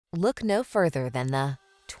Look no further than the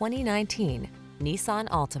 2019 Nissan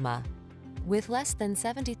Altima. With less than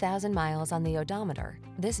 70,000 miles on the odometer,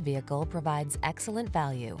 this vehicle provides excellent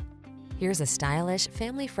value. Here's a stylish,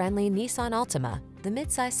 family-friendly Nissan Altima, the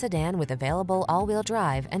midsize sedan with available all-wheel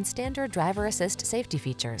drive and standard driver assist safety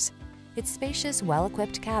features. Its spacious,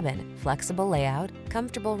 well-equipped cabin, flexible layout,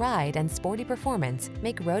 comfortable ride, and sporty performance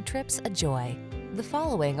make road trips a joy. The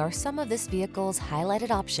following are some of this vehicle's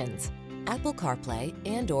highlighted options: Apple CarPlay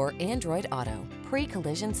and/or Android Auto,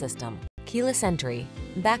 pre-collision system, keyless entry,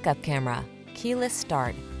 backup camera, keyless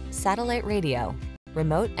start, satellite radio,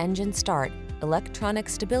 remote engine start, electronic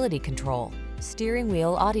stability control, steering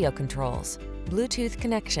wheel audio controls, Bluetooth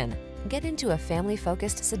connection. Get into a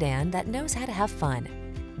family-focused sedan that knows how to have fun.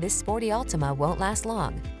 This sporty Altima won't last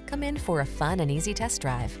long. Come in for a fun and easy test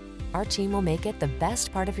drive. Our team will make it the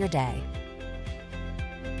best part of your day.